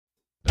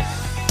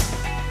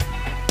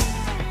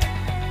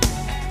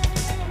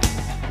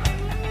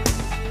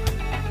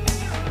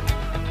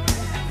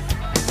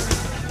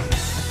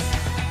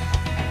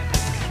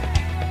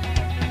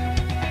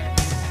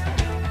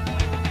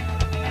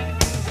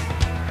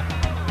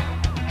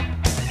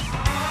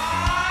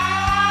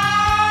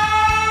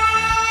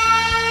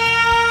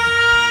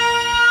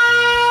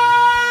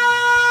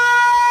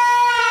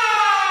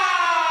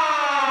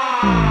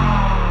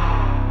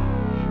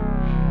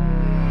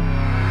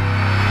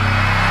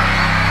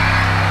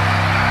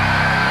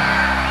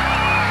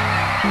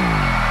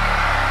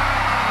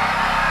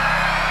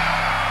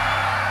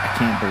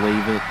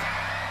believe it?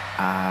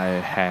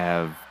 I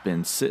have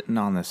been sitting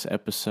on this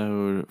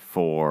episode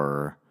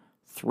for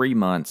 3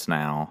 months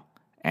now,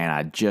 and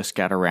I just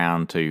got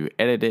around to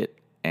edit it,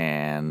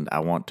 and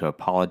I want to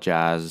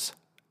apologize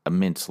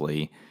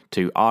immensely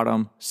to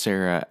Autumn,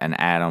 Sarah, and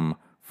Adam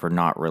for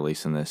not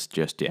releasing this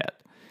just yet.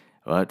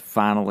 But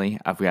finally,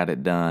 I've got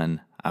it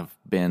done. I've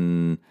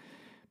been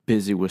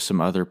busy with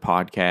some other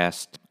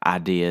podcast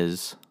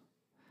ideas,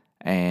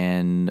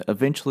 and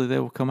eventually they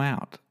will come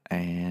out.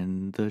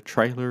 And the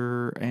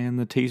trailer and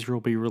the teaser will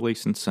be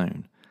releasing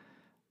soon.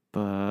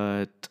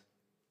 But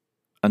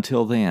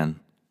until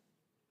then,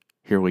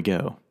 here we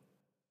go.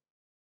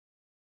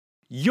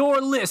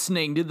 You're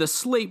listening to the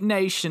Sleep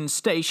Nation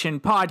Station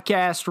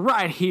podcast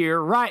right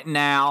here, right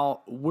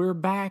now. We're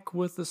back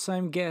with the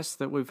same guest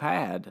that we've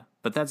had,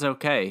 but that's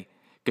okay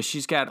because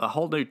she's got a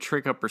whole new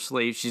trick up her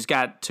sleeve. She's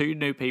got 2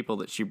 new people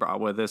that she brought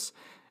with us.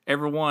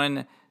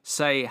 Everyone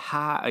say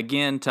hi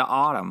again to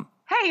Autumn.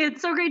 Hey,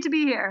 it's so great to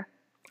be here.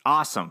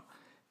 Awesome.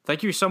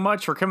 Thank you so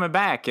much for coming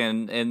back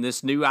and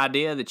this new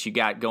idea that you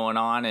got going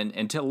on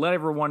and to let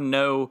everyone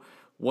know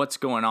what's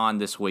going on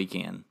this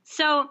weekend.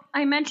 So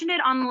I mentioned it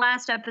on the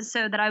last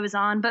episode that I was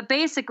on, but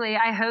basically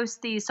I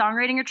host the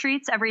songwriting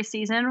retreats every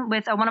season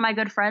with one of my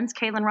good friends,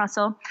 Caitlin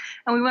Russell,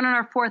 and we went on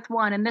our 4th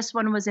one, and this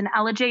one was in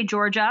Ellijay,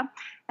 Georgia.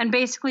 And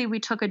basically we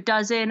took a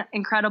dozen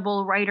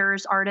incredible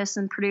writers, artists,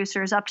 and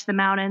producers up to the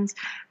mountains,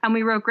 and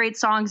we wrote great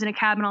songs in a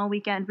cabin all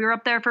weekend. We were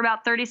up there for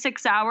about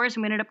 36 hours,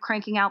 and we ended up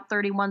cranking out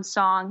 31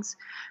 songs.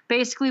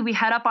 Basically, we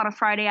head up on a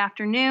Friday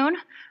afternoon,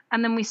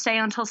 and then we stay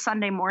until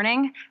Sunday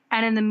morning.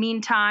 And in the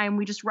meantime,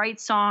 we just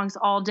write songs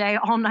all day,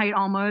 all night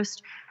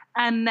almost.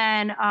 And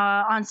then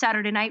on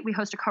Saturday night, we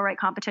host a co-write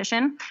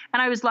competition.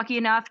 And I was lucky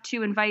enough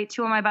to invite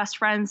 2 of my best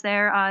friends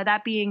there,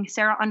 that being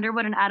Sarah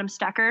Underwood and Adam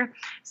Stecker.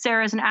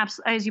 Sarah is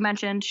as you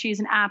mentioned, she's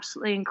an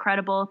absolutely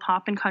incredible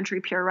pop and country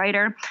pure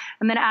writer.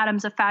 And then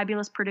Adam's a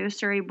fabulous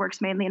producer. He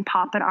works mainly in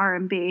pop and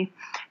R&B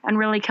and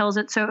really kills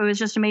it. So it was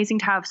just amazing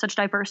to have such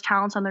diverse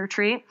talents on the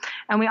retreat.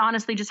 And we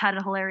honestly just had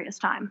a hilarious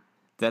time.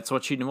 That's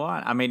what you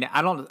want. I mean,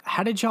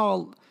 how did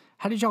y'all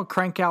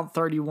crank out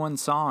 31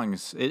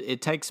 songs?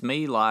 It takes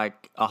me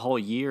like a whole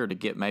year to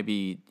get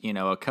maybe,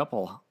 a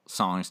couple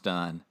songs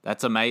done.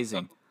 That's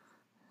amazing.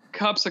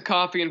 Cups of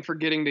coffee and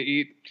forgetting to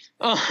eat.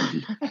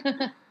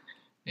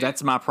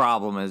 That's my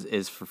problem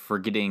is for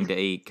forgetting to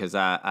eat because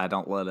I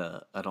don't let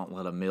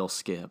a meal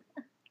skip.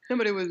 No,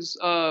 but it was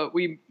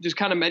we just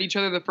kind of met each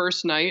other the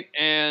first night,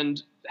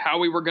 and how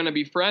we were going to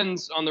be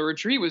friends on the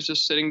retreat was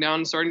just sitting down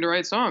and starting to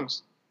write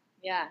songs.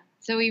 Yeah.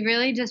 So we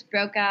really just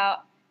broke out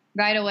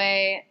right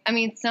away. I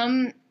mean,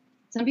 some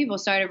people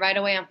started right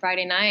away on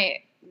Friday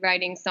night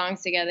writing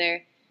songs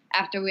together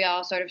after we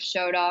all sort of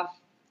showed off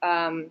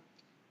our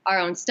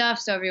own stuff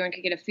so everyone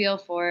could get a feel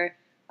for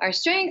our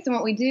strengths and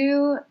what we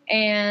do,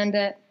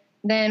 and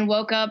then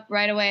woke up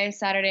right away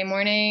Saturday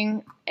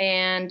morning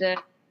and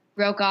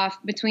broke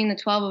off between the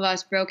 12 of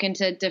us, broke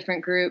into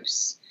different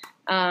groups.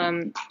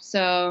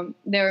 So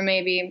there were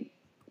maybe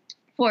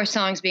 4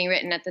 songs being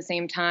written at the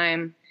same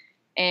time,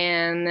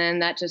 and then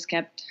that just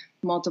kept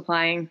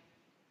multiplying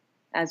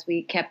as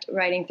we kept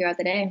writing throughout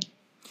the day.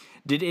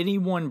 Did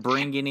anyone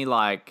bring any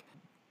kind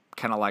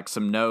of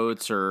some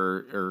notes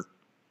or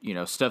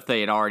stuff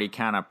they had already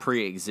kind of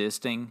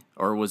pre-existing,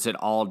 or was it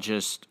all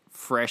just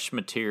fresh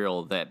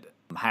material that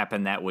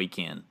happened that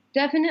weekend?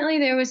 Definitely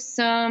there was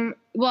some,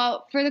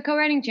 well, for the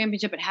co-writing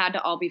championship, it had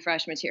to all be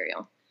fresh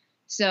material.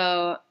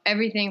 So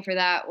everything for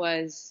that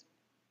was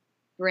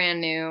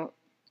brand new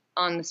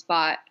on the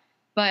spot.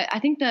 But I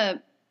think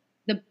the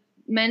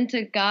Men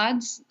to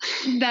Gods,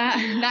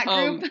 that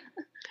group.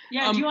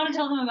 Yeah, do you want to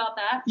tell them about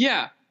that?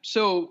 Yeah.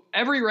 So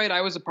every write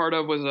I was a part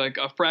of was like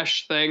a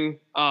fresh thing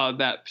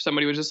that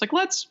somebody was just like,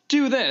 let's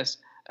do this.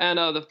 And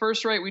the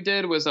first write we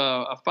did was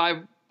a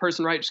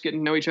 5-person write, just getting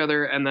to know each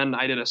other. And then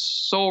I did a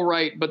soul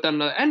write. But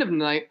then at the end of the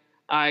night,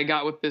 I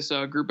got with this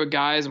group of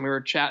guys, and we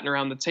were chatting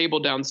around the table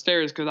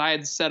downstairs because I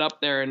had set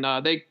up there,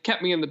 and they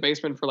kept me in the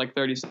basement for like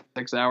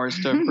 36 hours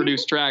to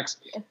produce tracks.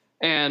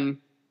 And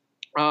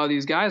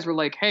these guys were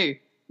like,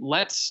 hey,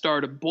 let's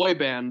start a boy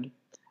band.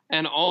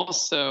 And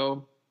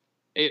also,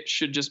 it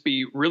should just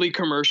be really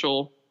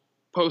commercial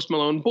Post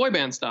Malone boy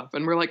band stuff.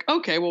 And we're like,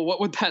 okay, well,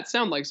 what would that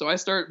sound like? So I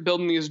start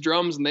building these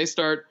drums, and they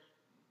start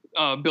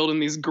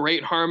building these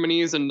great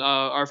harmonies. And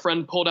our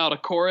friend pulled out a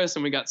chorus,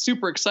 and we got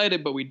super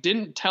excited, but we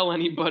didn't tell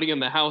anybody in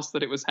the house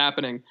that it was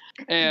happening.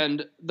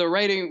 And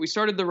we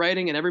started the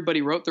writing, and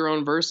everybody wrote their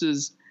own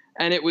verses.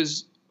 And it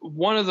was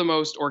one of the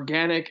most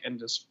organic and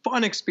just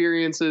fun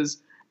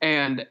experiences.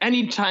 And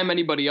anytime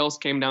anybody else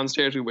came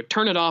downstairs, we would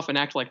turn it off and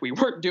act like we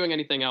weren't doing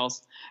anything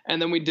else.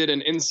 And then we did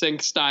an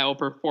NSYNC style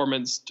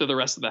performance to the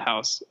rest of the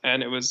house.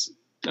 And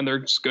they're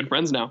just good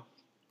friends now.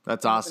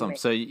 That's awesome.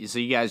 So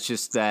you guys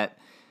just that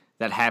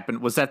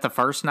happened. Was that the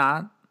first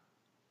night?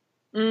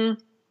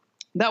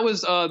 That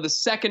was the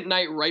second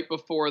night right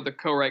before the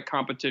co-write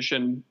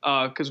competition.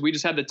 Cause we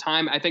just had the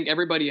time. I think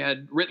everybody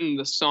had written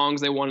the songs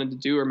they wanted to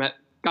do or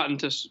gotten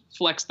to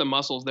flex the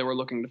muscles they were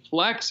looking to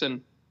flex.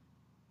 And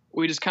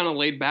we just kind of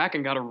laid back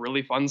and got a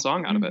really fun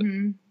song out of it.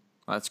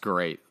 That's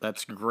great.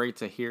 That's great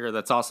to hear.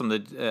 That's awesome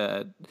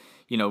that,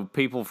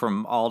 people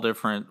from all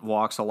different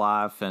walks of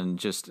life and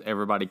just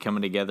everybody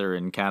coming together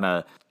and kind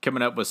of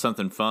coming up with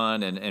something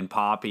fun and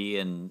poppy.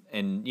 And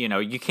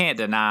you can't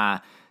deny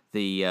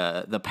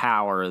the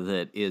power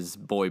that is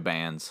boy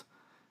bands.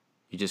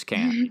 You just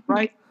can't.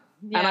 Right.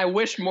 Yeah. And I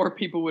wish more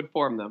people would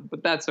form them,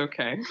 but that's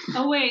okay.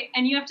 Oh, wait.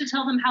 And you have to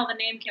tell them how the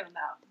name came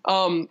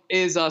about.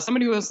 Is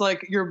somebody who was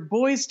like, "You're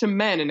boys to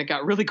men," and it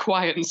got really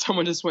quiet, and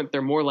someone just went,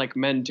 "They're more like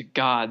men to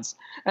gods,"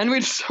 and we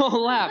just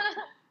all laughed.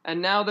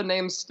 And now the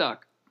name's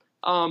stuck.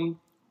 And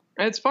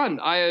it's fun.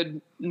 I had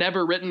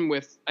never written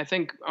with, I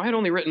think I had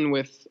only written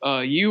with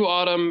you,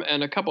 Autumn,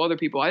 and a couple other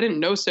people. I didn't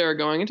know Sarah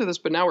going into this,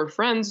 but now we're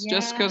friends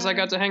just because I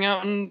got to hang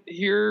out and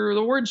hear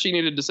the words she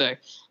needed to say.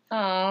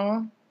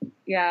 Oh,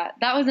 yeah.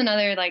 That was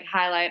another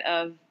highlight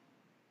of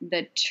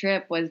the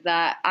trip, was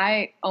that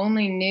I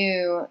only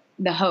knew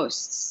the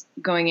hosts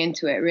going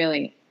into it,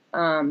 really.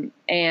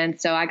 And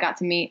so I got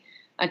to meet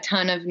a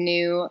ton of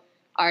new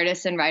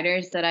artists and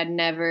writers that I'd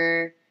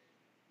never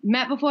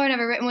met before,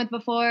 never written with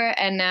before.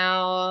 And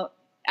now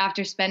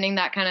after spending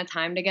that kind of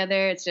time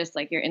together, it's just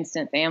like your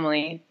instant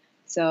family.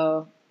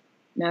 So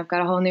now I've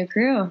got a whole new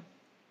crew.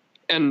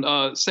 And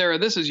Sarah,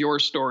 this is your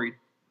story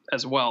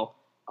as well.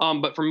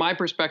 But from my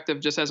perspective,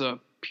 just as a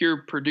pure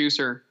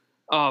producer,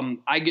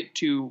 I get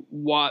to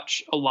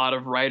watch a lot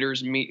of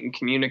writers meet and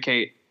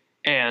communicate,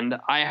 and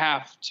I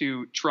have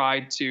to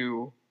try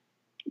to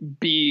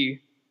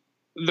be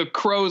the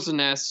crow's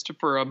nest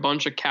for a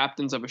bunch of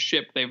captains of a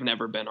ship they've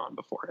never been on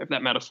before, if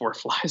that metaphor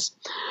flies.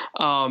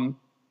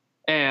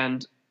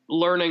 And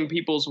learning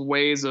people's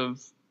ways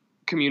of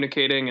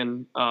communicating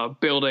and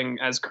building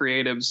as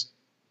creatives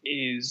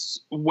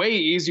is way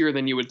easier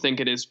than you would think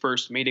it is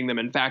first meeting them.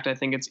 In fact, I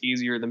think it's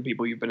easier than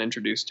people you've been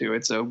introduced to.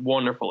 It's a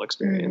wonderful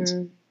experience.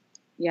 Mm-hmm.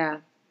 Yeah,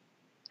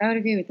 I would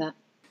agree with that.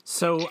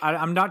 So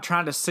I'm not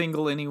trying to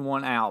single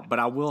anyone out, but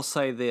I will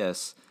say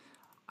this.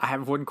 I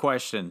have one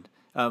question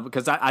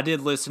because I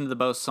did listen to the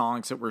both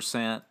songs that were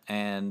sent,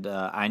 and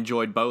I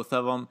enjoyed both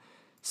of them.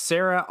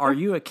 Sarah, are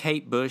you a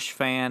Kate Bush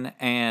fan?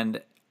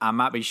 And I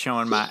might be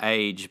showing my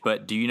age,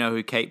 but do you know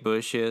who Kate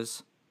Bush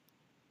is?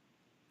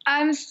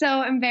 I'm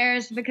so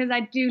embarrassed because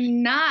I do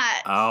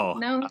not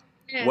know who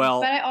it is,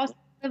 well, but I also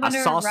live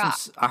under a rock.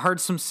 I heard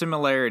some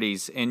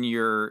similarities in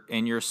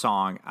your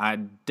song. I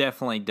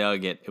definitely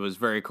dug it. It was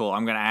very cool.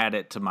 I'm going to add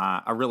it to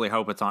I really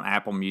hope it's on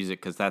Apple Music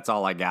because that's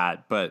all I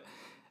got. But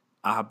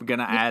I'm going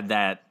to add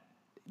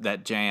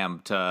that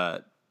jam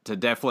to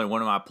definitely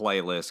one of my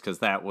playlists because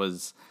that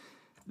was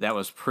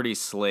pretty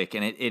slick.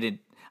 And it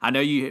I know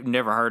you've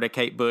never heard of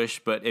Kate Bush,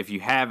 but if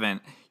you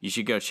haven't, you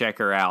should go check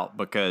her out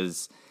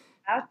because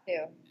Have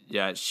to.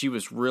 Yeah, she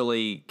was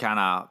really kind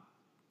of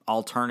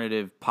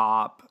alternative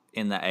pop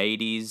in the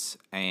 80s,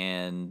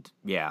 and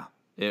yeah,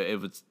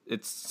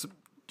 it's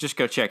just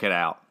go check it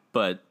out.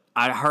 But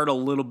I heard a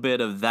little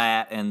bit of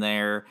that in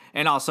there,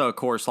 and also, of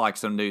course,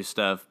 some new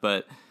stuff,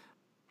 but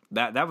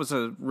that was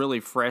a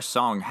really fresh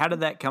song. How did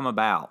that come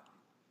about?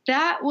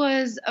 That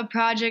was a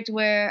project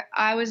where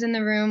I was in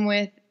the room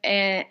with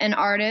an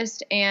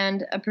artist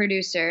and a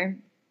producer,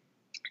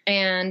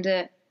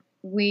 and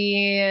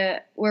we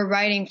were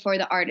writing for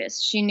the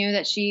artist. She knew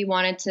that she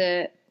wanted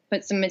to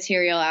put some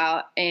material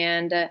out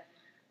and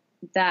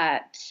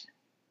that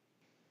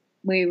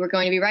we were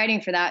going to be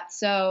writing for that.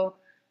 So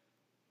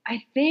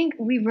I think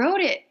we wrote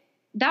it.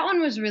 That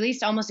one was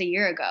released almost a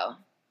year ago.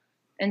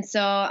 And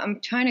so I'm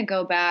trying to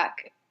go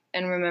back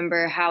and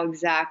remember how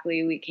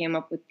exactly we came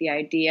up with the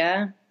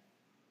idea.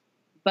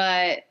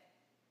 But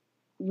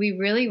we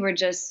really were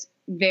just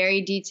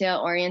very detail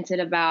oriented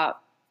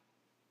about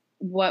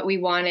what we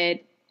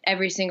wanted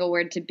every single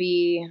word to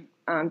be.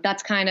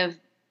 That's kind of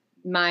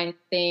my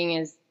thing,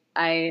 is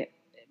I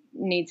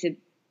need to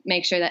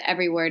make sure that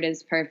every word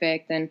is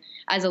perfect. And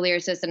as a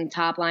lyricist and a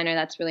top liner,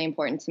 that's really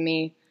important to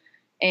me.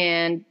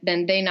 And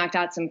then they knocked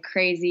out some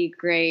crazy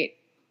great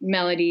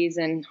melodies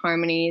and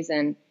harmonies,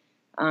 and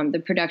the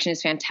production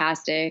is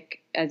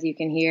fantastic, as you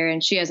can hear,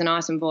 and she has an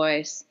awesome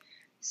voice.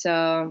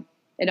 So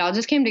it all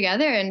just came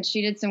together, and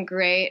she did some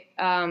great,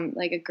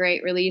 a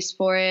great release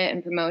for it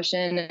and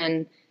promotion,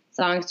 and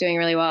song's doing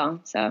really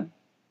well. So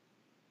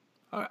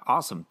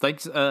awesome.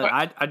 Thanks.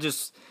 I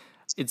just,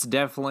 it's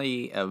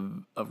definitely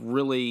a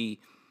really,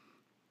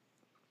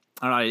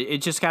 I don't know, it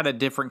just got a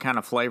different kind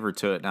of flavor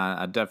to it. And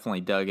I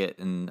definitely dug it,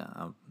 and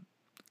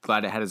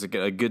glad it has a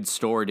good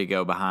story to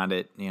go behind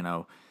it.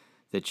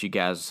 That you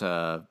guys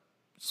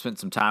spent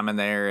some time in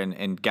there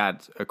and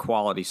got a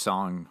quality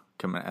song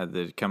coming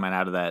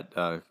out of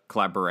that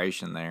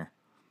collaboration there.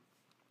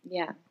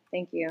 Yeah,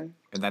 thank you.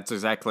 And that's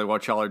exactly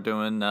what y'all are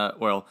doing.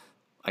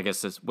 I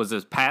guess this was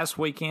this past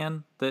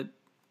weekend that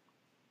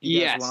you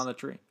guys went on the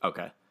tree.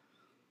 Okay.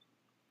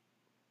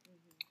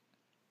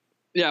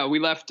 Yeah, we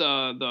left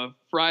the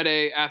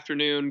Friday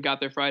afternoon,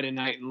 got there Friday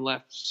night, and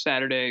left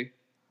Saturday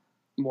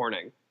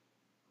morning.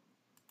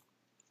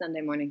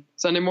 Sunday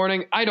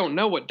morning. I don't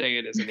know what day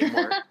it is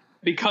anymore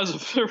because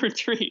of the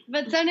retreat.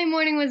 But Sunday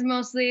morning was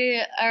mostly,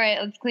 all right,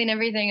 let's clean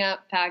everything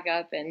up, pack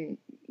up, and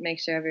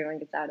make sure everyone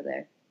gets out of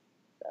there.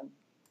 So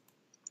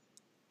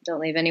don't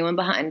leave anyone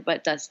behind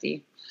but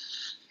Dusty.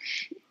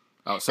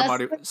 Oh,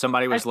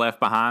 somebody was left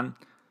behind.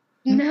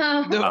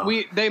 No.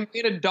 They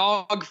made a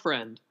dog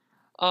friend.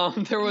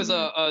 There was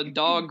a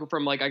dog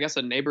from like I guess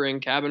a neighboring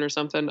cabin or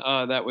something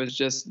that was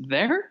just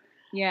there.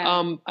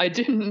 Yeah. I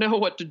didn't know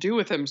what to do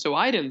with him, so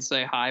I didn't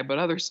say hi, but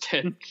others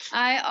did.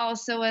 I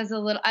also was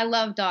I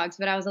love dogs,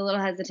 but I was a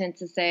little hesitant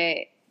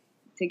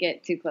to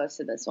get too close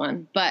to this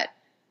one. But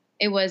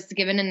it was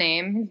given a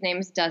name. His name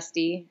is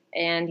Dusty,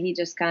 and he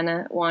just kind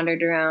of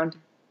wandered around.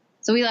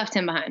 So we left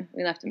him behind.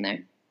 We left him there.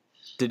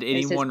 Did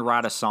anyone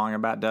write a song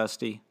about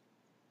Dusty?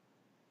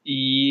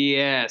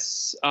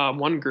 Yes,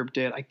 one group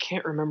did. I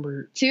can't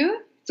remember. Two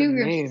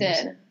groups names.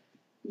 did.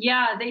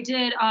 Yeah, they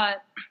did.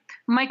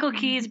 Michael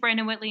Keys,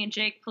 Brandon Whitley, and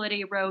Jake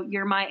Politti wrote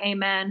 "You're My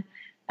Amen,"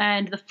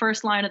 and the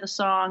first line of the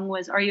song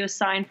was "Are you a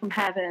sign from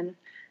heaven?"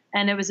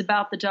 And it was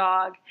about the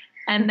dog.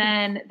 And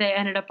then they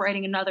ended up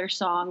writing another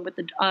song with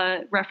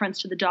the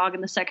reference to the dog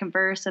in the second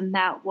verse, and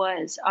that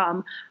was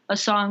a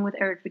song with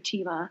Eric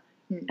Fatima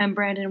and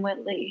Brandon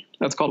Whitley.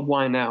 That's called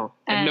 "Why Now."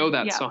 I know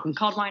that song.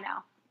 Called "Why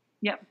Now."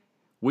 Yep.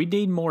 We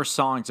need more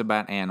songs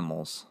about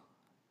animals.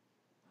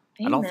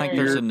 Amen. I don't think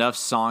there's enough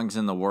songs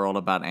in the world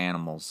about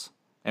animals.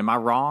 Am I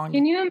wrong?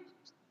 Can you,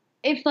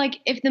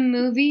 if the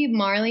movie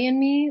Marley and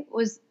Me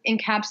was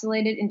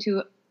encapsulated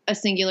into a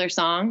singular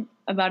song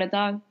about a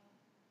dog?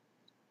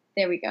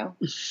 There we go.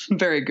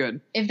 Very good.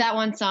 If that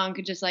one song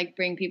could just like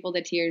bring people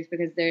to tears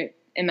because they're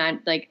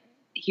like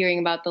hearing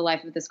about the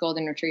life of this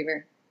golden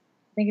retriever,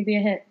 I think it'd be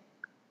a hit.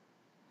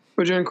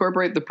 Would you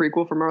incorporate the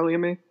prequel for Marley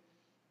and Me?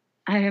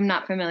 I am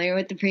not familiar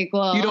with the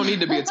prequel. You don't need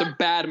to be. It's a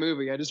bad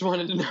movie. I just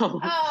wanted to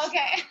know. Oh,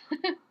 okay.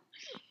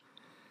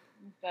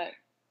 But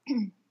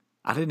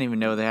I didn't even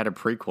know they had a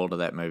prequel to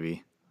that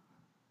movie.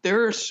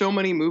 There are so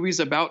many movies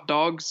about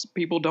dogs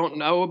people don't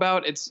know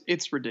about.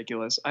 It's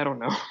ridiculous. I don't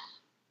know.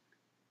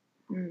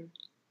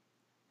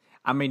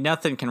 I mean,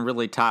 nothing can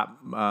really top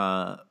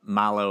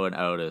Milo and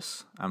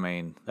Otis. I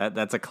mean,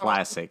 that's a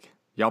classic.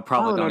 Y'all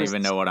probably don't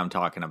even know what I'm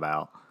talking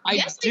about.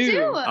 Yes, we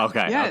do.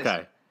 Okay, Yes.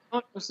 okay.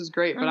 This is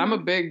great, but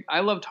I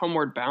loved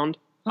Homeward Bound.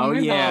 Oh,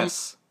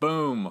 yes.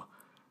 Boom.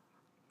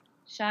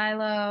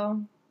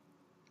 Shiloh.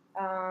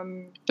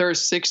 There are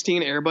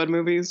 16 Air Bud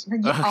movies.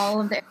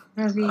 All of the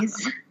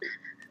movies.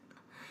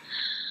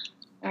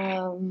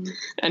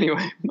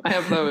 Anyway, I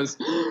have those.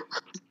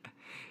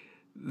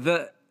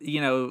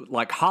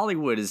 Like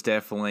Hollywood has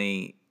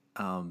definitely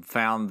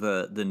found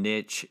the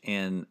niche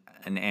in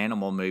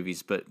animal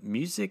movies, but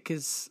music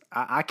is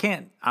I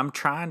can't. I'm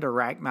trying to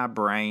rack my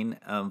brain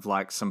of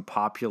like some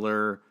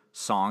popular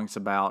songs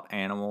about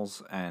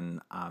animals, and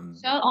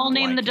I'll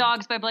Name the blanking.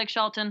 Dogs by Blake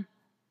Shelton.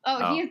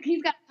 Oh,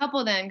 he's got a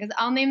couple then, because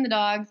I'll Name the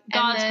Dogs.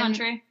 God's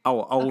Country.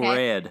 Oh, Old Okay.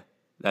 Red.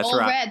 That's Old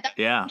right. Red.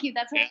 Yeah. Thank you.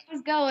 That's where I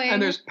was going. And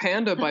there's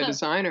Panda by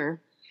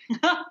Designer.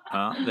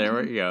 There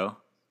we go.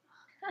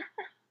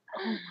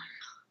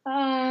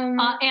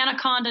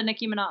 Anaconda,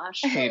 Nicki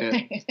Minaj. Hate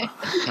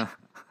it.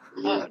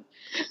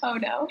 Oh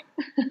no.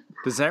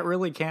 Does that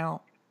really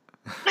count?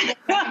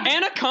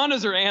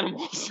 Anacondas are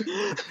animals.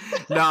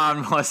 No,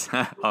 I'm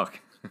listening. Okay.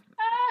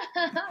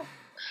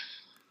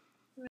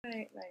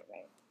 Right.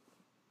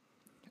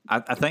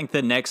 I think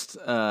the next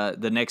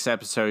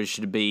episode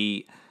should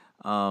be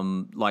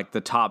like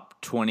the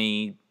top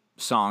 20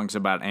 songs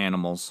about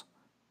animals.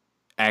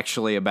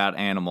 Actually about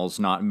animals,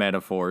 not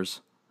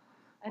metaphors.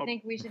 I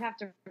think we should have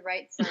to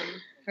write some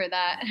for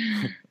that.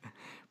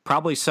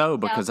 Probably so,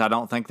 because I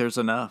don't think there's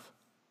enough.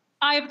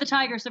 Eye of the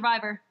Tiger,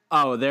 Survivor.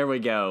 Oh, there we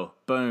go.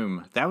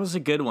 Boom. That was a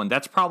good one.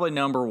 That's probably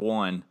number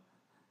one.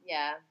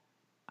 Yeah.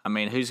 I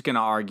mean, who's going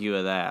to argue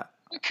with that?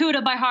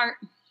 Cuda by Heart.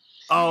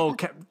 Oh,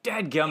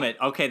 dadgummit.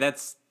 Okay,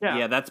 that's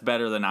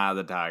better than Eye of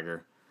the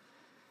Tiger.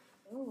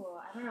 Ooh,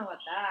 I don't know about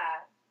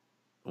that.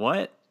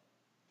 What?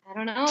 I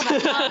don't know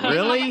about that.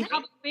 Really? How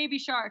about Baby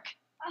Shark?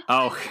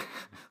 Oh.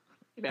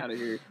 Get out of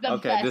here.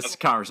 Okay, this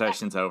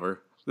conversation's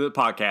over. The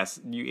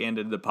podcast, you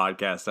ended the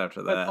podcast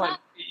after That's that. fine.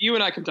 You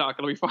and I can talk.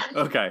 It'll be fine.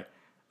 Okay,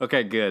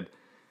 good.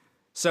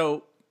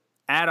 So,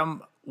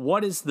 Adam,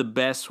 what is the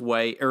best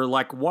way, or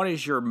like, what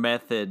is your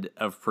method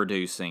of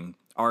producing?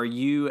 Are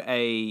you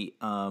a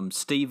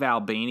Steve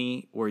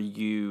Albini, where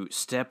you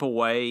step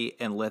away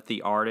and let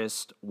the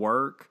artist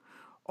work?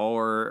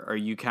 Or are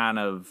you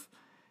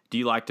do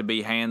you like to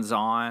be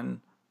hands-on?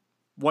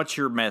 What's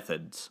your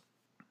methods?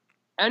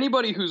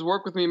 Anybody who's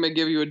worked with me may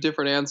give you a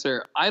different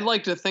answer. I'd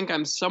like to think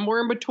I'm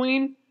somewhere in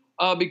between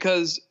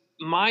because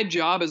my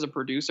job as a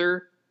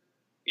producer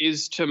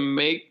is to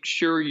make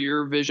sure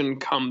your vision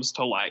comes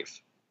to life.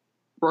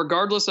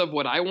 Regardless of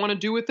what I want to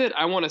do with it,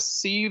 I want to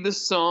see the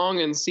song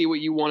and see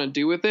what you want to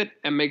do with it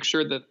and make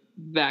sure that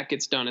that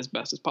gets done as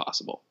best as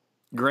possible.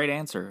 Great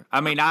answer.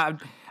 I mean, I've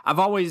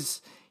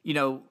always,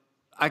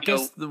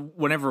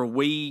 whenever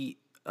we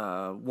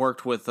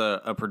worked with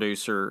a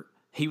producer,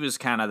 he was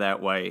kind of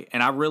that way,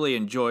 and I really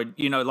enjoyed.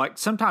 Like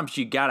sometimes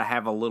you got to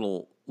have a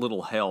little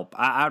help.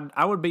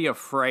 I would be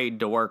afraid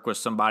to work with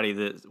somebody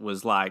that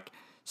was like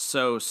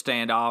so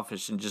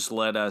standoffish and just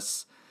let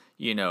us,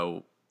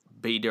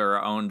 be to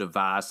our own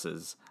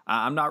devices.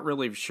 I'm not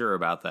really sure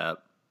about that.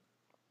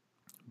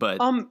 But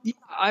yeah,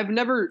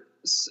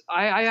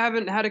 I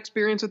haven't had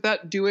experience with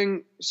that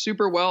doing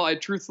super well. I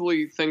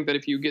truthfully think that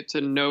if you get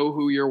to know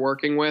who you're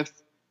working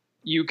with,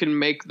 you can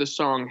make the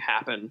song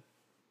happen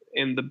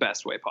in the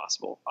best way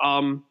possible.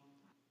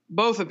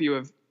 Both of you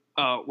have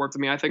worked with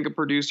me. I think a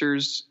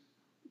producer's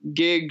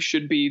gig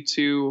should be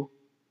to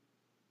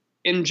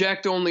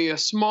inject only a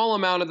small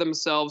amount of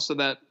themselves so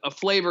that a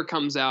flavor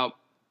comes out,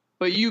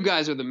 but you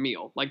guys are the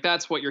meal. Like,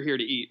 that's what you're here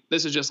to eat.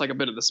 This is just like a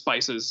bit of the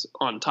spices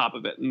on top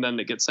of it, and then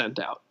it gets sent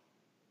out.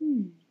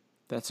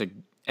 that's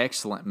an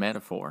excellent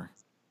metaphor.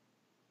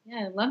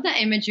 Yeah, I love that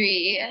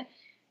imagery.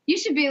 You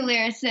should be a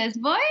lyricist,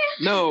 boy.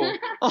 No.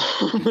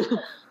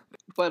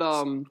 But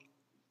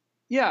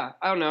yeah,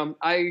 I don't know.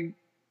 I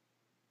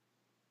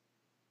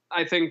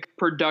think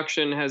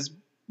production has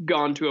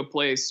gone to a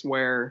place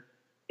where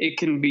it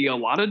can be a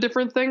lot of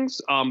different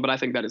things, but I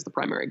think that is the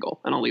primary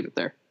goal, and I'll leave it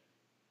there.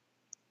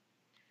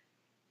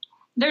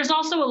 There's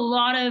also a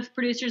lot of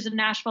producers in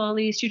Nashville, at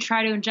least, who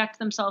try to inject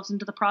themselves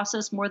into the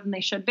process more than they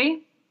should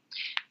be.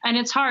 And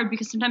it's hard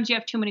because sometimes you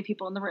have too many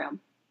people in the room.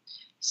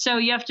 So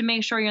you have to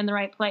make sure you're in the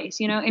right place.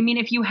 You know, I mean,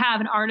 if you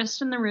have an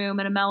artist in the room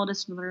and a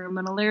melodist in the room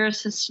and a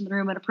lyricist in the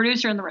room and a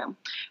producer in the room,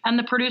 and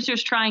the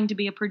producer's trying to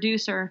be a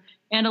producer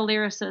and a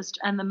lyricist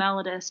and the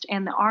melodist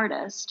and the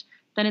artist,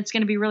 then it's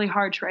going to be really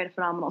hard to write a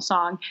phenomenal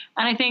song.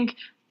 And I think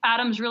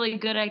Adam's really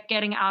good at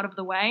getting out of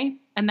the way.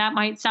 And that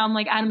might sound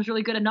like Adam's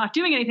really good at not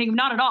doing anything.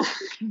 Not at all.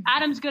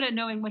 Adam's good at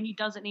knowing what he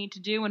doesn't need to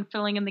do and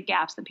filling in the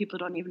gaps that people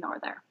don't even know are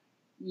there.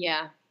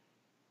 Yeah.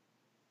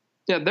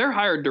 Yeah, they're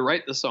hired to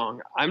write the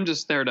song. I'm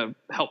just there to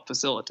help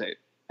facilitate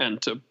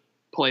and to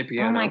play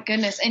piano. Oh my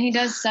goodness. And he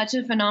does such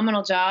a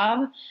phenomenal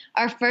job.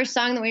 Our first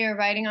song that we were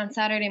writing on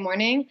Saturday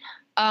morning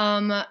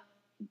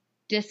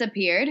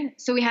disappeared.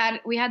 So we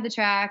had the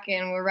track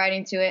and we're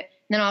writing to it.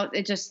 And then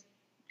it just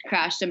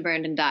crashed and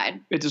burned and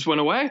died. It just went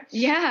away?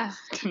 Yeah.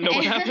 Didn't know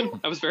what happened.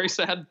 I was very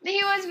sad.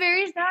 He was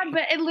very sad,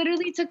 but it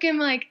literally took him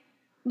like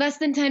less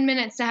than 10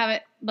 minutes to have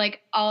it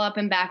like all up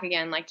and back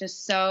again. Like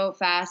just so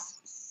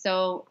fast,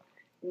 so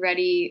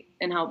ready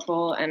and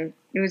helpful, and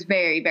it was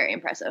very, very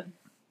impressive.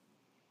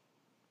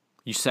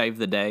 You saved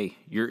the day.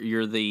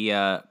 You're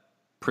the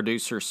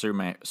producer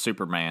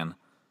Superman.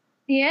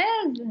 He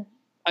is.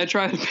 I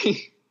try to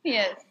be. He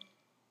is.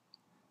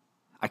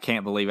 I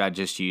can't believe I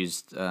just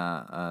used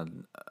a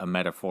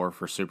metaphor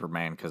for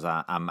Superman because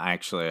I'm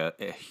actually a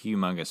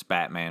humongous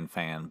Batman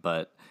fan,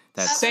 but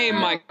that's Same,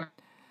 my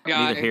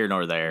guy. neither here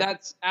nor there.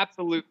 That's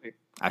absolutely.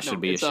 I should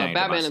be ashamed of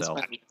Batman myself.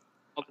 And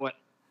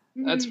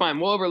Spider-Man. That's fine.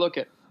 We'll overlook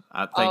it.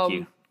 Thank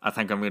you. I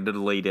think I'm going to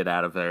delete it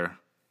out of there.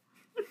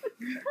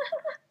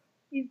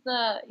 He's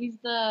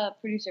the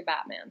producer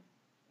Batman.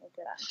 That's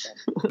what I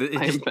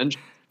said. I am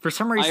Benjamin. For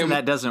some reason,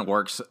 that doesn't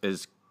work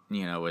as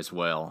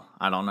well.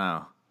 I don't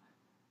know.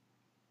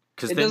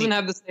 It doesn't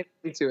have the same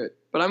thing to it,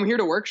 but I'm here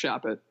to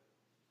workshop it.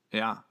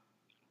 Yeah.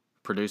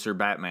 Producer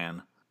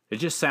Batman. It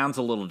just sounds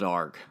a little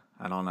dark.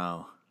 I don't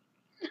know.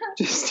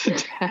 Just a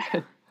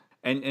tad.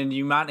 And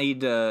you might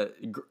need to,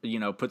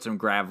 put some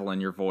gravel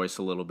in your voice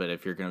a little bit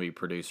if you're going to be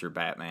producer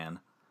Batman.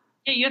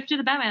 Yeah, you have to do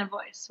the Batman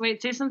voice.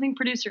 Wait, say something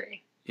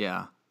producery.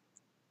 Yeah.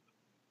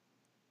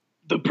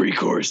 The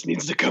pre-chorus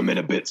needs to come in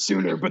a bit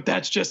sooner, but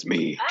that's just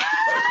me.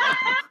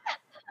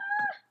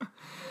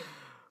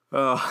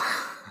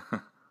 Oh.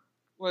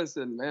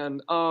 Listen,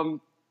 man.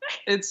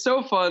 It's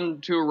so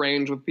fun to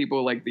arrange with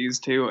people like these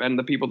two and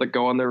the people that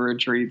go on their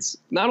retreats.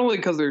 Not only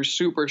because they're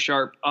super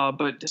sharp,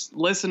 but just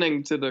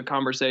listening to the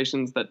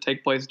conversations that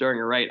take place during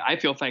a write, I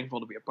feel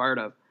thankful to be a part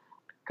of.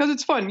 Because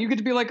it's fun. You get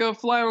to be like a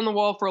fly on the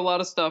wall for a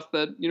lot of stuff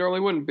that you normally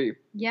wouldn't be.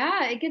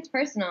 Yeah, it gets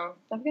personal.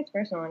 Stuff gets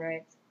personal in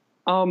writes.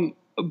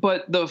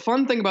 But the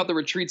fun thing about the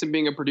retreats and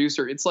being a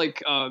producer, it's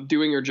like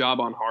doing your job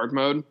on hard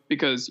mode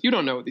because you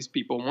don't know what these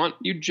people want.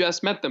 You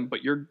just met them,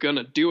 but you're going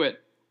to do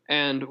it.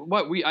 And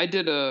I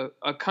did a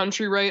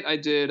country write, I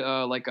did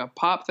like a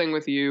pop thing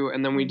with you,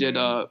 and then we did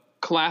a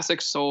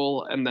classic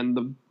soul, and then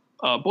the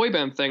boy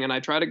band thing. And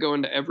I try to go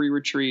into every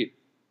retreat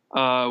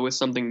with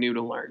something new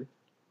to learn.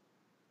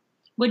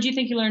 What do you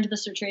think you learned at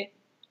this retreat?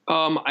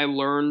 I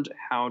learned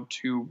how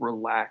to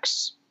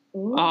relax.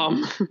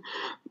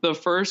 The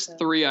first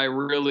three, I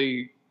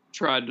really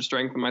tried to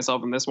strengthen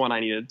myself, and this one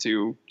I needed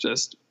to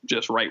just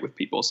write with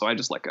people, so I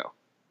just let go.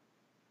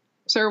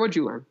 Sarah, what'd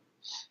you learn?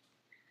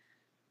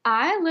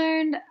 I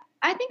learned,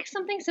 I think,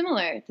 something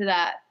similar to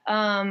that.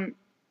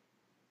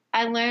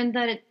 I learned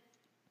that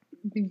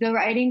the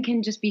writing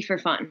can just be for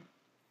fun.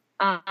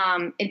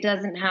 It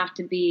doesn't have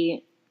to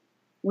be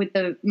with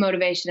the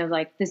motivation of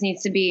like, this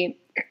needs to be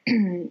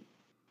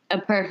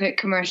a perfect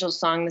commercial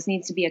song. This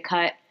needs to be a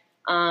cut.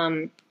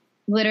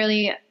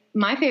 Literally,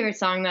 my favorite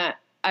song that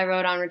I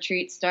wrote on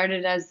retreat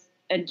started as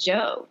a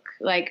joke.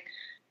 Like,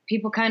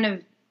 people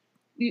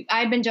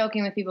I'd been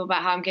joking with people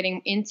about how I'm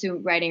getting into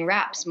writing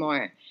raps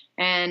more.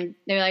 And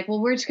they're like,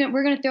 well, we're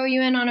going to throw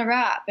you in on a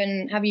rap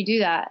and have you do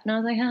that. And I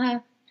was like, haha,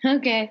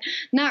 okay.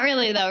 Not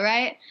really though,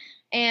 right?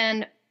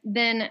 And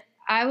then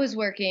I was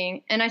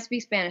working, and I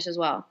speak Spanish as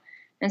well.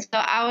 And so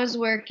I was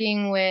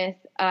working with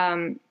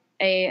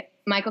a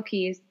Michael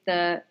Keys,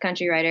 the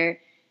country writer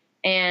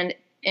and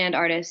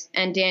artist,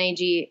 and Danny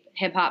G,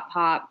 hip hop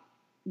pop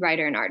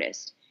writer and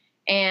artist.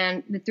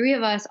 And the three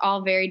of us,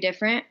 all very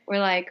different, we're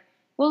like,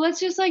 well, let's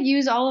just like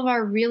use all of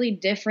our really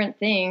different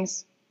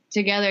things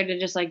together to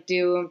just like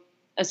do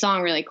a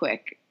song really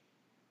quick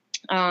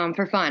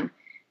for fun.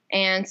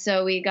 And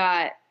so we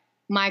got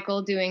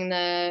Michael doing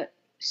the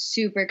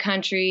super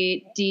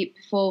country, deep,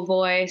 full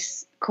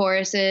voice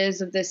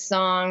choruses of this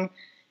song,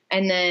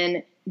 and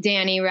then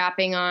Danny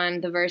rapping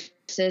on the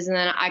verses, and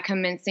then I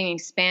come in singing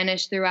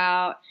Spanish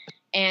throughout,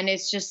 and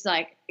it's just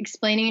like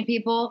explaining to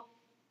people.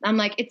 I'm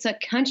like, it's a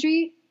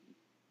country,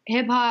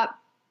 hip hop,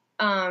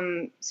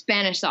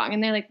 Spanish song,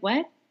 and they're like,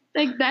 what?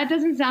 Like, that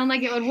doesn't sound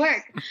like it would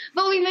work.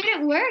 But we made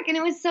it work, and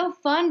it was so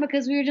fun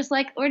because we were just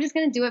like, we're just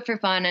going to do it for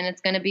fun, and it's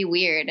going to be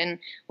weird, and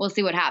we'll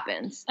see what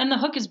happens. And the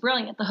hook is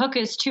brilliant. The hook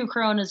is 2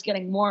 Coronas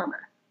getting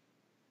warmer.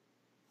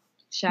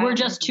 We're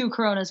just 2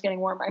 Coronas getting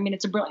warmer. I mean,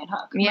 it's a brilliant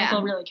hook. Yeah.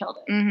 Michael really killed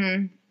it.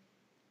 Mm-hmm.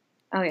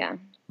 Oh, yeah.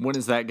 When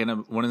is that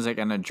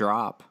gonna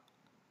drop?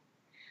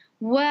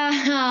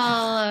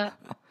 Well,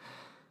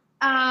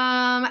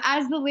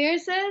 as the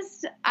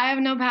lyricist, I have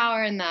no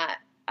power in that.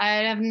 I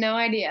have no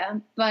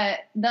idea. But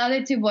the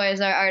other 2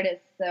 boys are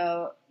artists,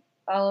 so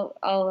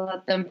I'll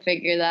let them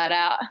figure that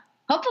out.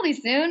 Hopefully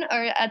soon,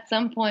 or at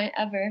some point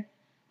ever.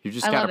 You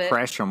just gotta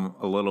pressure them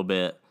a little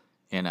bit,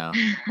 you know.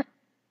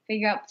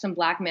 Figure out some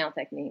blackmail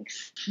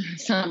techniques,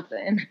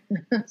 something.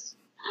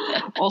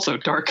 Also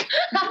dark.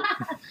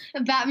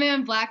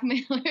 Batman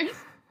blackmailers.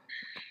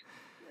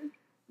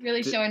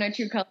 Really showing our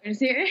true colors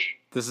here.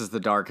 This is the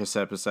darkest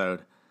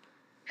episode.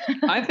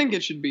 I think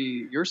it should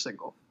be your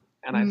single,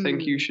 and I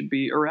think you should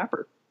be a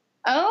rapper.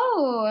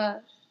 Oh,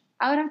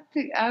 I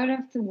would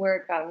have to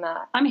work on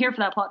that. I'm here for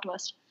that plot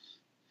twist.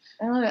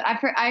 I love it.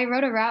 I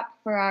wrote a rap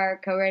for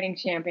our co-writing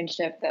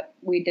championship that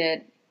we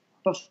did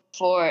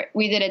before.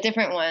 We did a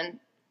different one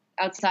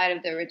outside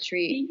of the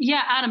retreat.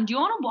 Yeah, Adam, do you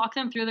want to walk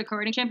them through the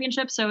co-writing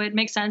championship so it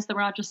makes sense that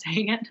we're not just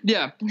saying it?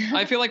 Yeah,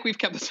 I feel like we've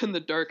kept this in the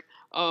dark.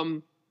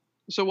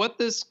 So what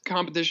this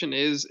competition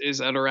is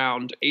at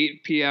around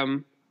 8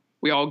 p.m.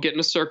 We all get in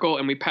a circle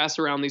and we pass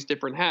around these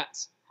different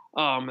hats.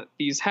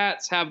 These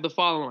hats have the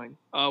following.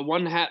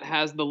 One hat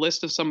has the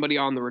list of somebody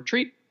on the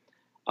retreat,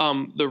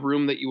 the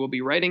room that you will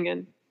be writing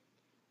in,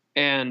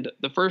 and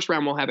the first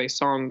round will have a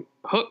song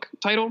hook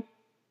title,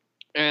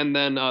 and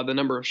then the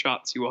number of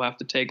shots you will have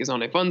to take is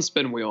on a fun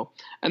spin wheel.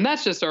 And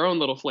that's just our own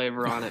little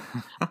flavor on it.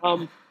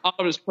 I'll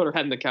just put her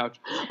head in the couch.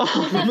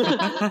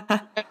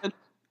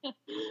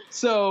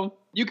 So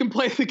you can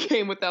play the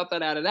game without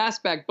that added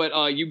aspect,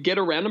 but you get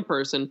a random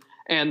person,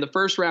 and the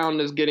first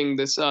round is getting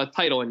this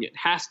title, and it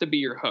has to be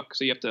your hook.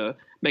 So you have to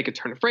make a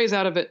turn of phrase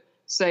out of it,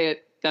 say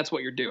it. That's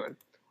what you're doing.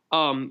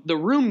 The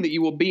room that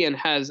you will be in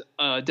has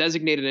a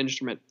designated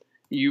instrument.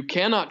 You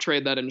cannot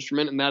trade that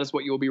instrument, and that is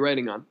what you will be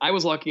writing on. I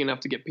was lucky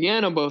enough to get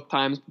piano both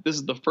times, but this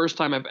is the first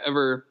time I've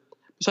ever,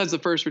 besides the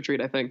first retreat,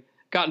 I think,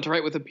 gotten to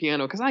write with a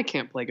piano, because I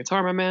can't play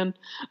guitar, my man.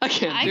 I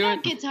can't do it. I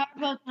got guitar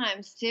both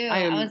times, too.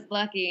 I was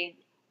lucky.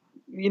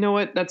 You know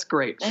what? That's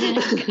great. I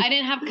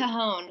didn't have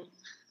cajon.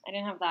 I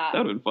didn't have that. That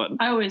would have been fun.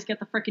 I always get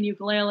the frickin'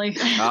 ukulele.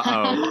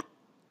 Uh-oh.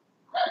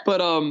 But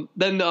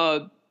then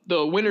the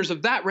winners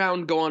of that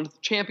round go on to the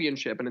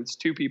championship, and it's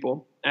 2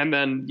 people. And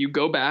then you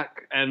go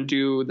back and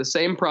do the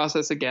same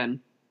process again,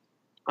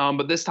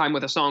 but this time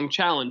with a song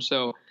challenge.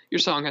 So your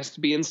song has to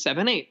be in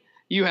 7/8.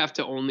 You have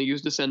to only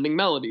use descending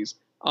melodies.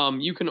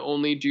 You can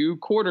only do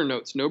quarter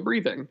notes, no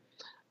breathing.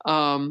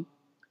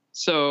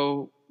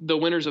 So the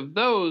winners of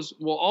those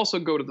will also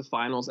go to the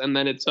finals, and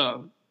then it's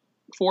a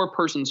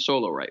 4-person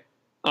solo write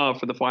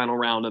for the final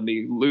round, and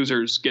the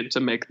losers get to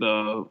make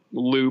the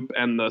loop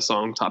and the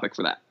song topic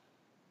for that.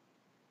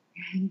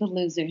 The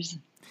losers.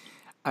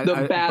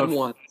 The bad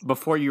ones.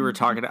 Before you were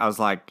talking, I was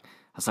like,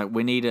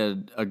 we need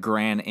a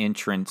grand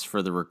entrance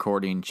for the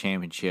recording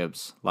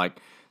championships, like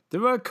the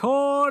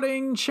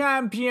recording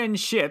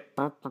championship.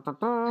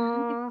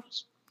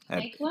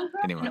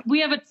 Anyway, We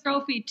have a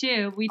trophy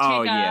too. We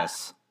take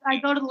yes. I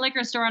go to the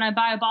liquor store and I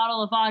buy a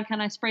bottle of vodka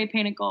and I spray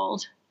paint it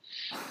gold.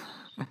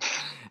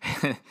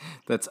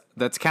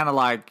 that's kind of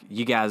like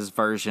you guys'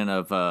 version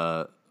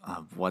of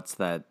what's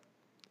that?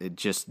 It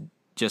just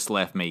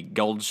left me,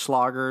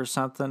 Goldschlager or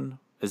something.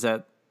 Is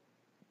that?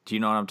 Do you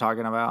know what I'm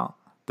talking about?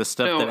 The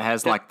stuff that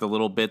has like the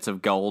little bits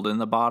of gold in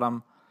the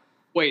bottom.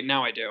 Wait,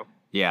 now I do.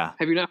 Yeah.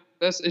 Have you not heard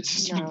this?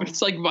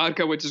 It's like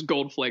vodka with just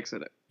gold flakes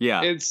in it.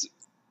 Yeah. It's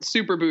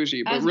super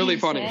bougie, but really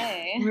funny.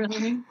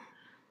 Really?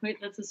 Wait,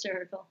 that's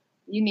hysterical.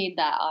 You need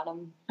that,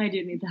 Autumn. I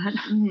do need that.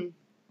 Mm-hmm.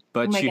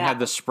 But you had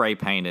the spray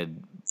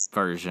painted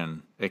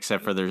version,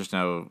 except for there's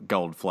no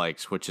gold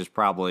flakes, which is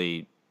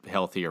probably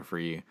healthier for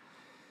you.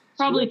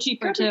 Probably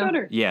cheaper too.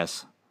 Better.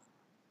 Yes.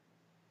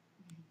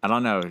 I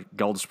don't know.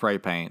 Gold spray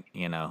paint,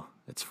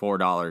 it's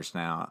 $4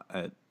 now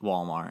at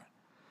Walmart.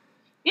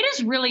 It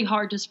is really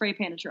hard to spray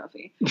paint a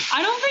trophy.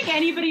 I don't think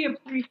anybody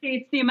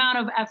appreciates the amount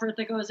of effort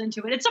that goes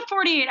into it. It's a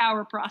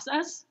 48-hour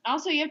process.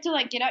 Also, you have to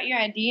like get out your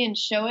ID and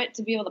show it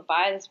to be able to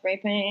buy the spray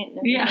paint and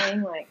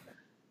everything. Yeah. Like,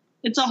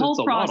 it's a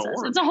whole process.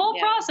 It's a whole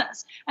Yeah.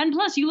 process. And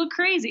plus, you look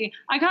crazy.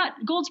 I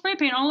got gold spray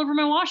paint all over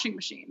my washing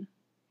machine.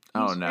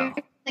 Oh no.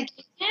 the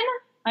kitchen?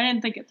 I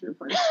didn't think it through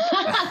first.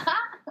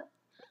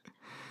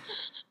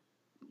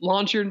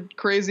 Launch your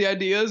crazy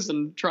ideas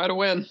and try to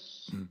win.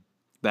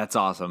 That's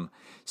awesome.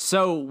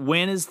 So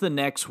when is the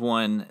next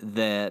one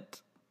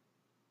that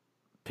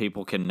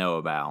people can know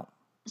about?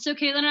 So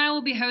Caitlin and I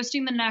will be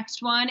hosting the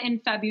next one in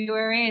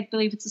February. I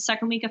believe it's the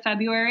second week of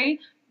February.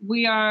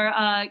 We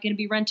are going to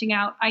be renting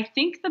out, I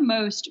think, the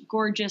most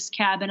gorgeous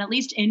cabin, at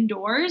least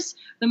indoors,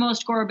 the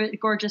most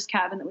gorgeous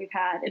cabin that we've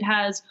had. It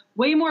has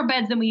way more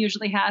beds than we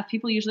usually have.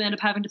 People usually end up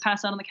having to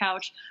pass out on the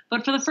couch.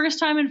 But for the first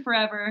time in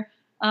forever,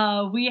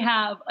 we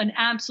have an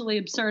absolutely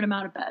absurd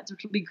amount of beds,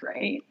 which will be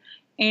great.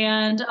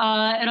 And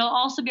it'll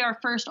also be our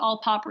first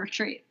all-pop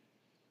retreat.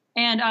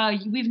 And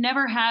we've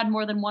never had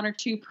more than 1 or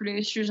 2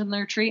 producers in the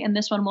retreat, and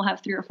this one will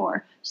have 3 or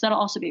 4. So that'll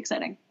also be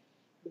exciting.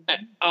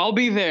 I'll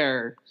be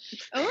there.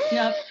 Oh.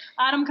 Yep.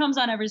 Adam comes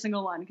on every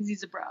single one because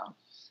he's a bro.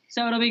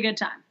 So it'll be a good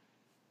time.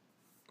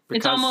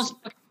 It's almost,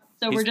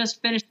 so we're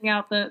just finishing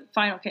out the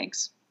final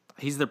kinks.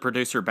 He's the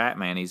producer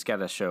Batman. He's got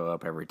to show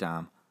up every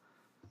time.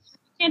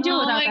 Can't do it Oh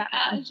without my that.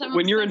 gosh, I'm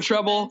When you're in obsessed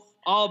trouble, with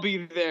I'll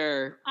be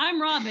there.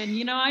 I'm Robin.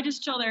 You know, I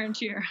just chill there and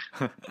cheer.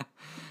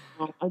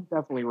 Oh, I'm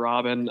definitely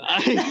Robin.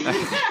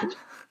 I've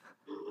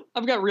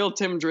got real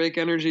Tim Drake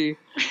energy.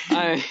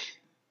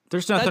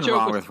 There's That nothing joke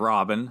wrong was- with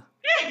Robin.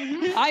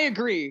 I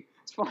agree.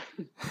 It's fine.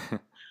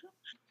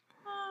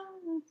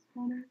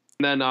 And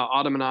then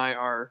Autumn and I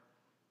are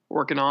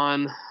working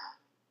on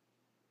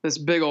this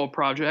big old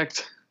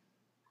project,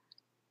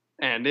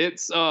 and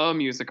it's a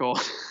musical.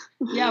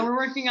 Yeah, we're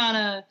working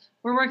on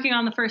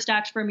the first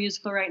act for a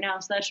musical right now,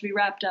 so that should be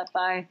wrapped up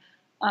by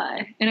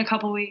in a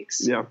couple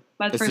weeks. Yeah.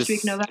 By the first week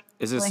of November.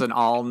 Is this an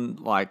all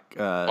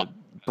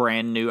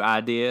brand new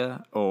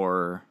idea,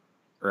 or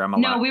am I?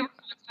 No, we were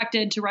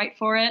contracted to write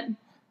for it.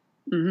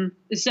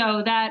 Mm-hmm.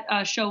 So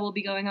that show will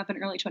be going up in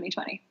early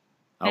 2020,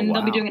 Oh, and wow.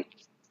 they'll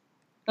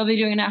be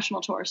doing a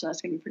national tour. So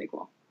that's gonna be pretty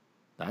cool.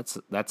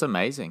 That's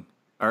amazing.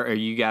 Are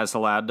you guys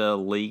allowed to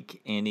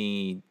leak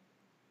any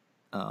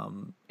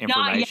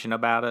information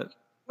about it?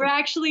 We're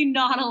actually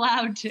not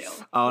allowed to.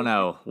 Oh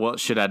no. Well,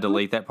 should I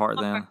delete that part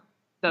then?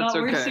 That's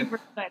No, okay. We're super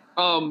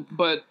excited.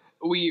 But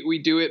we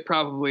do it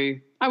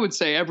probably, I would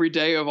say, every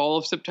day of all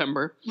of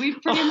September. We've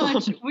pretty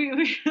much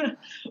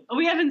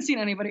we haven't seen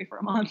anybody for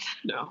a month.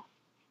 No.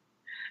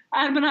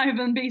 Adam and I have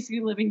been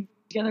basically living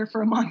together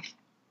for a month.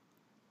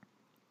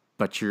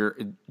 But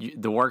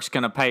the work's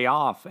going to pay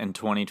off in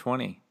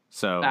 2020.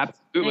 So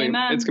Absolutely.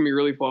 Amen. It's going to be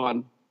really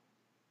fun.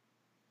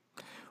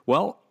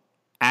 Well,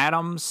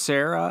 Adam,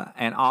 Sarah,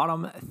 and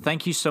Autumn,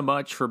 thank you so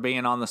much for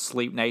being on the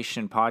Sleep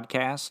Nation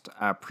podcast.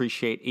 I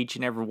appreciate each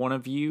and every one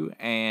of you.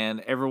 And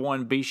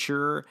everyone, be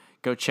sure,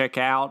 go check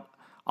out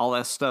all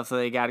that stuff that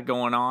they got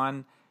going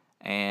on.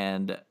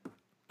 And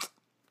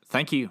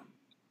thank you.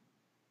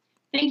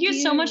 Thank you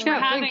so much for Yeah,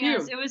 thank having you.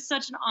 us. It was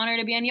such an honor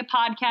to be on your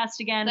podcast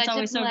again. Such It's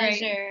always a so great.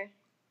 pleasure.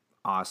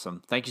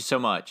 Awesome. Thank you so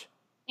much.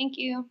 Thank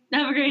you.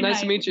 Have a great night.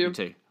 Nice to meet you. You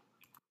too.